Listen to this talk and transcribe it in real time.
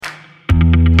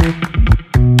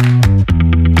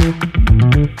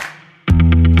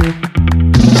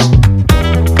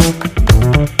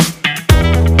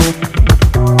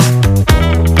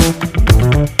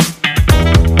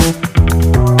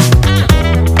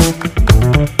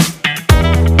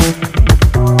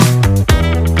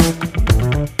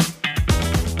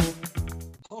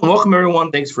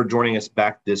everyone. Thanks for joining us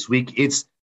back this week. It's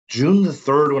June the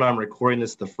 3rd when I'm recording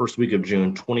this, the first week of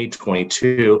June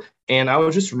 2022. And I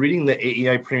was just reading the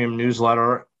AEI Premium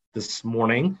newsletter this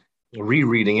morning,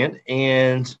 rereading it.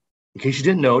 And in case you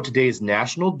didn't know, today is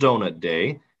National Donut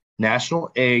Day,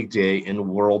 National Egg Day, and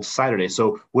World Cider Day.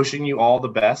 So wishing you all the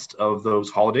best of those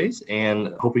holidays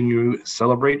and hoping you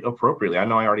celebrate appropriately. I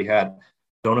know I already had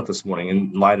donut this morning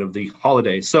in light of the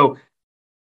holiday. So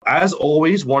as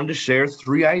always, wanted to share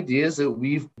 3 ideas that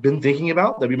we've been thinking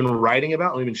about, that we've been writing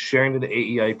about, and we've been sharing to the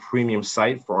AEI Premium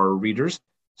site for our readers.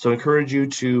 So I encourage you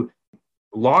to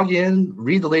log in,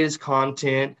 read the latest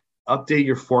content, update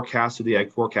your forecast to the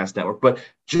Ag Forecast Network. But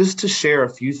just to share a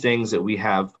few things that we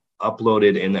have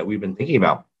uploaded and that we've been thinking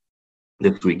about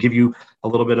this week, give you a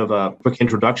little bit of a quick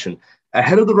introduction.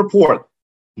 Ahead of the report,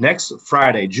 next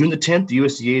Friday, June the 10th, the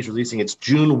USDA is releasing its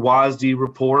June WASDE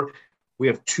report. We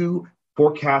have 2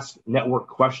 Forecast Network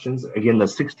questions. Again, the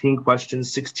 16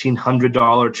 questions,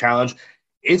 $1,600 challenge.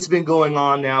 It's been going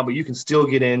on now, but you can still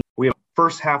get in. We have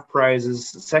first half prizes,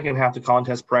 second half the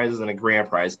contest prizes, and a grand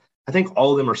prize. I think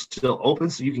all of them are still open,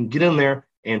 so you can get in there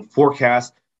and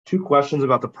forecast 2 questions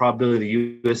about the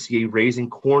probability of the USDA raising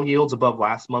corn yields above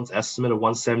last month's estimate of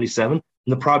 177, and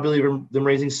the probability of them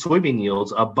raising soybean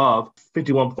yields above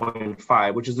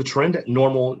 51.5, which is the trend at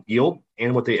normal yield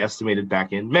and what they estimated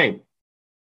back in May.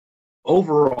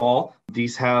 Overall,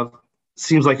 these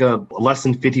seems like a less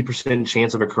than 50%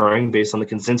 chance of occurring based on the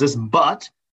consensus, but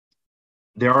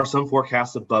there are some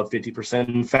forecasts above 50%.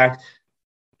 In fact,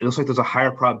 it looks like there's a higher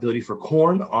probability for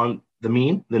corn on the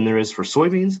mean than there is for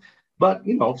soybeans. But,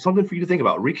 something for you to think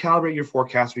about. Recalibrate your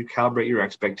forecast, recalibrate your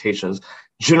expectations.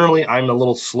 Generally, I'm a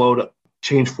little slow to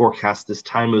change forecasts this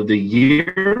time of the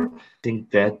year. I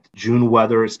think that June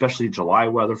weather, especially July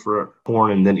weather for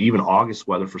corn, and then even August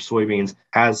weather for soybeans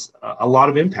has a lot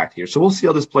of impact here. So we'll see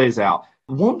how this plays out.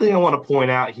 One thing I want to point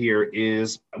out here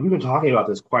is, we've been talking about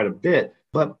this quite a bit,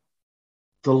 but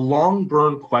the long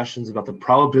burn questions about the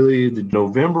probability of the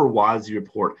November WASDE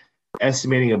report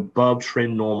estimating above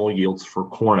trend normal yields for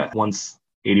corn at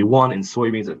 181 and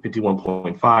soybeans at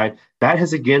 51.5, that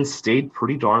has again stayed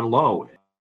pretty darn low.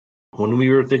 When we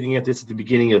were thinking at this at the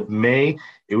beginning of May,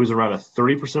 it was around a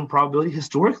 30% probability.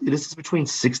 Historically, this is between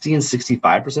 60 and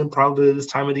 65% probability this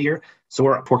time of the year. So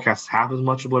our forecast half as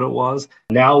much of what it was.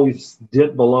 Now we've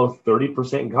dipped below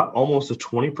 30% and got almost to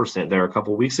 20% there a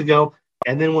couple of weeks ago.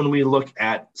 And then when we look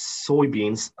at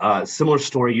soybeans, similar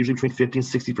story, usually between 50 and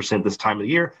 60% this time of the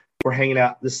year. We're hanging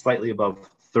out this slightly above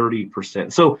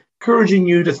 30%. So encouraging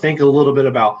you to think a little bit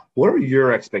about what are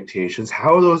your expectations?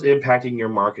 How are those impacting your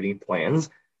marketing plans?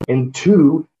 And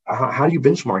 2, how do you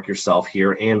benchmark yourself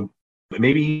here? And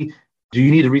maybe do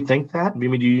you need to rethink that?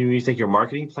 Maybe do you need to rethink your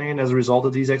marketing plan as a result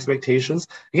of these expectations?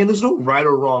 Again, there's no right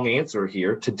or wrong answer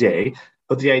here today,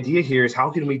 but the idea here is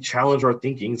how can we challenge our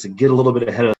thinking to get a little bit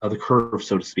ahead of the curve,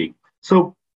 so to speak.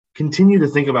 So continue to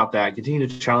think about that. Continue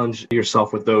to challenge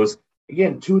yourself with those.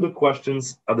 Again, 2 of the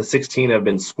questions of the 16 have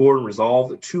been scored and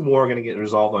resolved. 2 more are going to get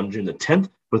resolved on June the 10th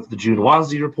with the June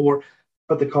WASDE report,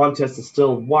 but the contest is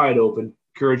still wide open.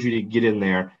 Encourage you to get in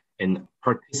there and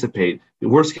participate. The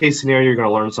worst case scenario, you're going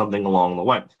to learn something along the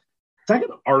way.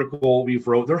 Second article we've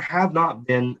wrote, there have not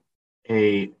been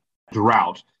a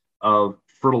drought of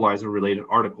fertilizer related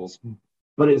articles,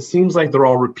 but it seems like they're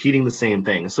all repeating the same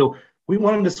thing. So we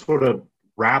wanted to sort of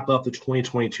wrap up the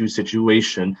 2022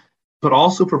 situation, but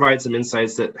also provide some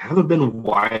insights that haven't been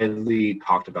widely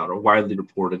talked about or widely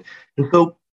reported. And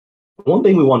so one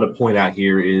thing we wanted to point out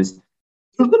here is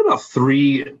there's been about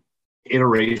 3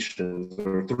 iterations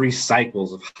or 3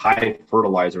 cycles of high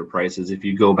fertilizer prices. If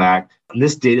you go back, and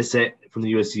this data set from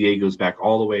the USDA goes back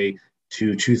all the way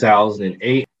to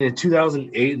 2008. In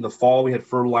 2008, in the fall, we had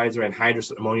fertilizer and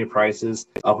hydrous ammonia prices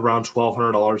up around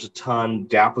 $1,200 a ton.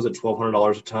 DAP was at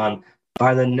 $1,200 a ton.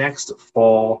 By the next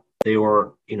fall, they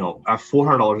were, at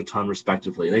 $400 a ton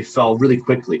respectively. They fell really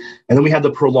quickly. And then we had the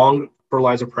prolonged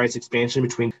fertilizer price expansion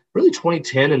between really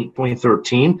 2010 and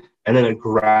 2013, and then a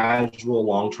gradual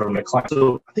long-term decline.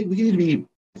 So I think we need to be,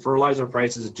 fertilizer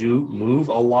prices do move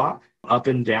a lot up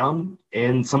and down,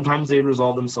 and sometimes they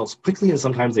resolve themselves quickly, and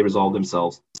sometimes they resolve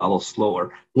themselves a little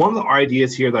slower. One of the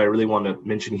ideas here that I really want to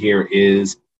mention here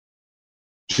is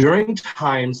during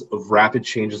times of rapid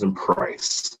changes in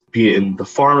price, be it in the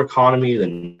farm economy,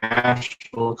 the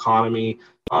national economy,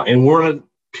 and we're in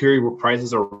a period where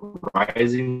prices are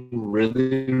rising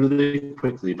really, really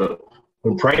quickly, but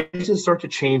when prices start to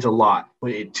change a lot,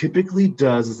 what it typically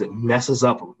does is it messes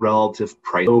up relative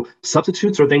price. So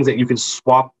substitutes are things that you can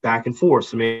swap back and forth.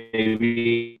 So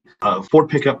maybe a Ford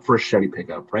pickup for a Chevy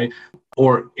pickup, right?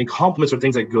 Or in complements are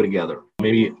things that go together.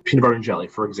 Maybe peanut butter and jelly,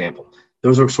 for example.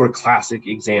 Those are sort of classic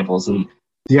examples. And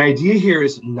the idea here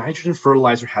is nitrogen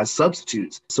fertilizer has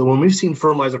substitutes. So when we've seen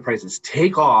fertilizer prices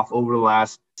take off over the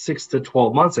last 6 to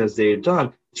 12 months, as they've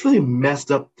done, it's really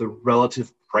messed up the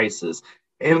relative prices.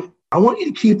 And I want you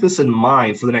to keep this in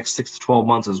mind for the next 6 to 12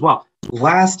 months as well.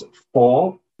 Last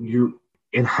fall, your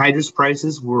anhydrous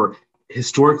prices were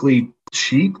historically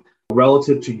cheap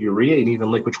relative to urea and even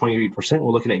liquid 28%.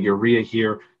 We're looking at urea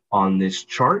here on this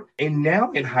chart. And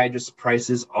now anhydrous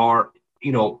prices are,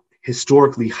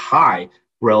 historically high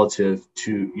relative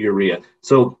to urea.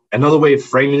 So another way of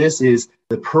framing this is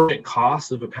the per unit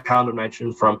cost of a pound of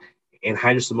nitrogen from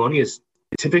anhydrous ammonia is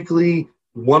typically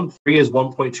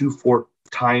 1.24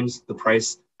 times the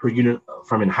price per unit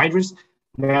from anhydrous.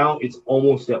 Now it's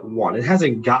almost at 1. It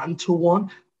hasn't gotten to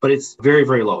 1, but it's very,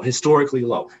 very low, historically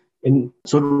low. And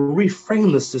so to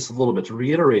reframe this just a little bit, to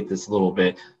reiterate this a little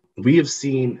bit, we have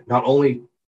seen not only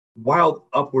wild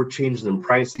upward changes in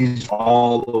prices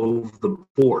all over the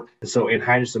board. And so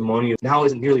anhydrous ammonia now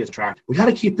isn't nearly as attractive. We got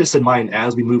to keep this in mind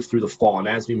as we move through the fall and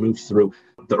as we move through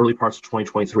the early parts of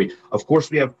 2023. Of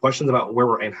course, we have questions about where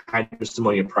will anhydrous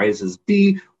ammonia prices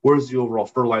be, where's the overall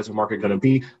fertilizer market going to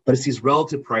be, but it's these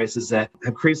relative prices that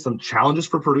have created some challenges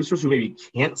for producers who maybe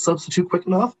can't substitute quick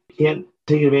enough, can't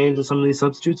take advantage of some of these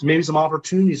substitutes, maybe some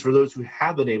opportunities for those who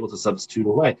have been able to substitute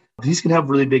away. These can have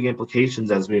really big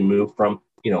implications as we move from,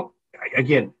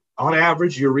 again, on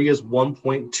average, urea is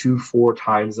 1.24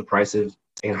 times the price of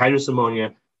anhydrous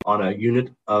ammonia on a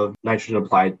unit of nitrogen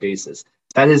applied basis.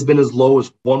 That has been as low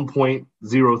as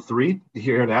 1.03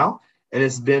 here now, and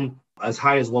it's been as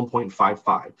high as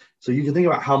 1.55. So you can think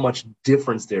about how much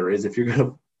difference there is if you're going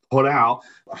to put out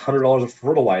 $100 of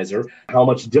fertilizer, how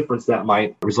much difference that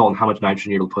might result in how much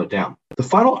nitrogen you're able to put down. The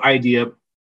final idea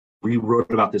we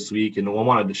wrote about this week and I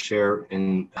wanted to share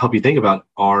and help you think about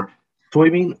are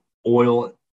soybean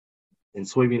oil and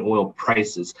soybean oil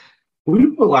prices. We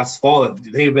put last fall that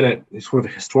they've been at sort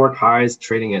of historic highs,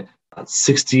 trading at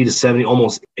 60 to 70,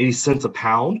 almost 80 cents a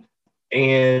pound.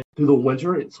 And through the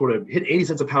winter, it sort of hit 80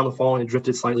 cents a pound in the fall and it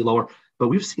drifted slightly lower. But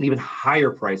we've seen even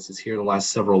higher prices here in the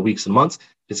last several weeks and months.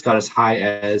 It's got as high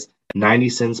as 90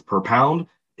 cents per pound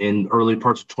in early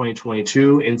parts of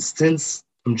 2022. And since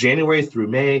from January through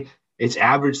May, it's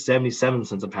averaged 77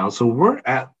 cents a pound. So we're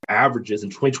at averages in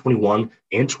 2021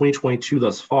 and 2022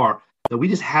 thus far that we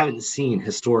just haven't seen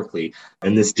historically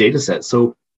in this data set.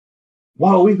 So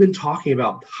while we've been talking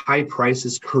about high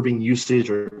prices curbing usage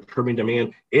or curbing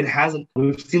demand, it hasn't.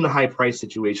 We've seen the high price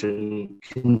situation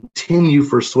continue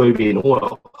for soybean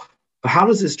oil. But how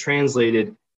does this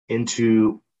translate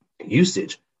into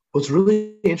usage? What's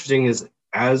really interesting is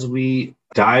as we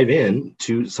dive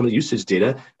into some of the usage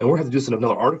data, and we'll have to do this in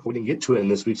another article, we didn't get to it in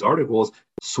this week's article, is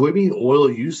soybean oil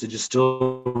usage is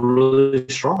still really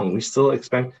strong. We still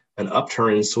expect an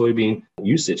upturn in soybean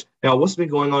usage. Now, what's been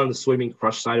going on the soybean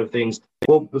crush side of things?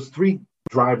 Well, there's three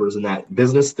drivers in that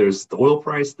business. There's the oil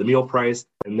price, the meal price,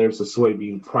 and there's the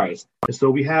soybean price. And so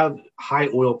we have high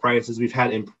oil prices. We've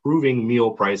had improving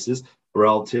meal prices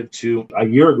relative to a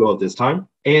year ago at this time.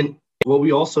 And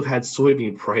we also had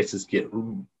soybean prices get,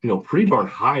 pretty darn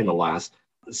high in the last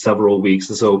several weeks.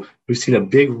 And so we've seen a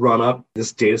big run up.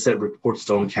 This data set reports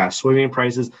stone cash soybean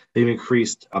prices. They've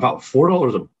increased about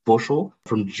 $4 a bushel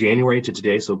from January to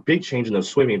today. So big change in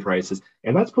those soybean prices.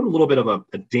 And that's put a little bit of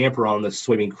a damper on the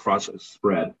soybean crush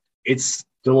spread. It's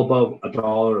still above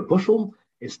 $1 a bushel.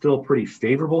 It's still pretty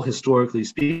favorable, historically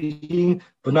speaking,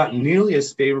 but not nearly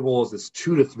as favorable as this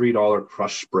 $2 to $3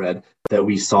 crush spread that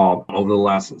we saw over the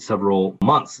last several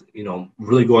months,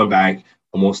 really going back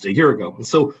almost a year ago. And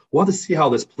so we'll have to see how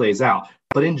this plays out.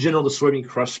 But in general, the soybean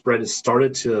crush spread has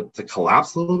started to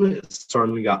collapse a little bit. It's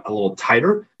starting to get a little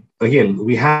tighter. Again,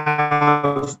 we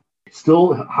have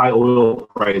still high oil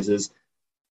prices,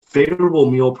 favorable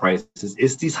meal prices.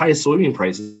 It's these high soybean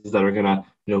prices that are going to,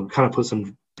 kind of put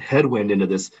some headwind into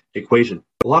this equation.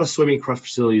 A lot of soybean crush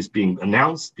facilities being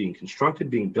announced, being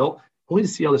constructed, being built. We'll need to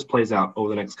see how this plays out over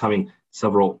the next coming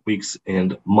several weeks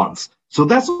and months. So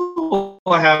that's all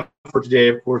I have for today.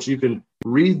 Of course, you can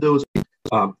read those.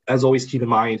 As always, keep in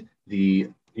mind the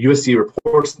USDA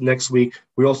reports next week.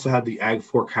 We also had the Ag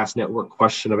Forecast Network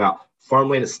question about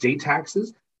farmland estate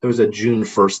taxes. There was a June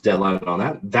 1st deadline on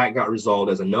that. That got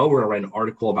resolved as a no. We're going to write an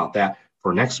article about that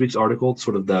for next week's article,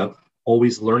 sort of the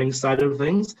always learning side of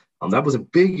things. That was a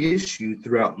big issue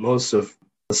throughout most of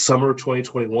the summer of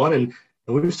 2021. And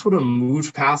we've sort of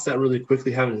moved past that really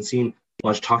quickly. Haven't seen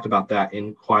much talked about that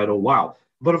in quite a while.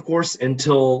 But of course,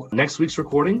 until next week's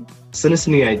recording, send us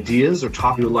any ideas or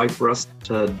topics you would like for us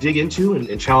to dig into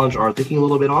and challenge our thinking a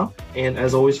little bit on. And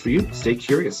as always for you, stay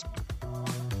curious.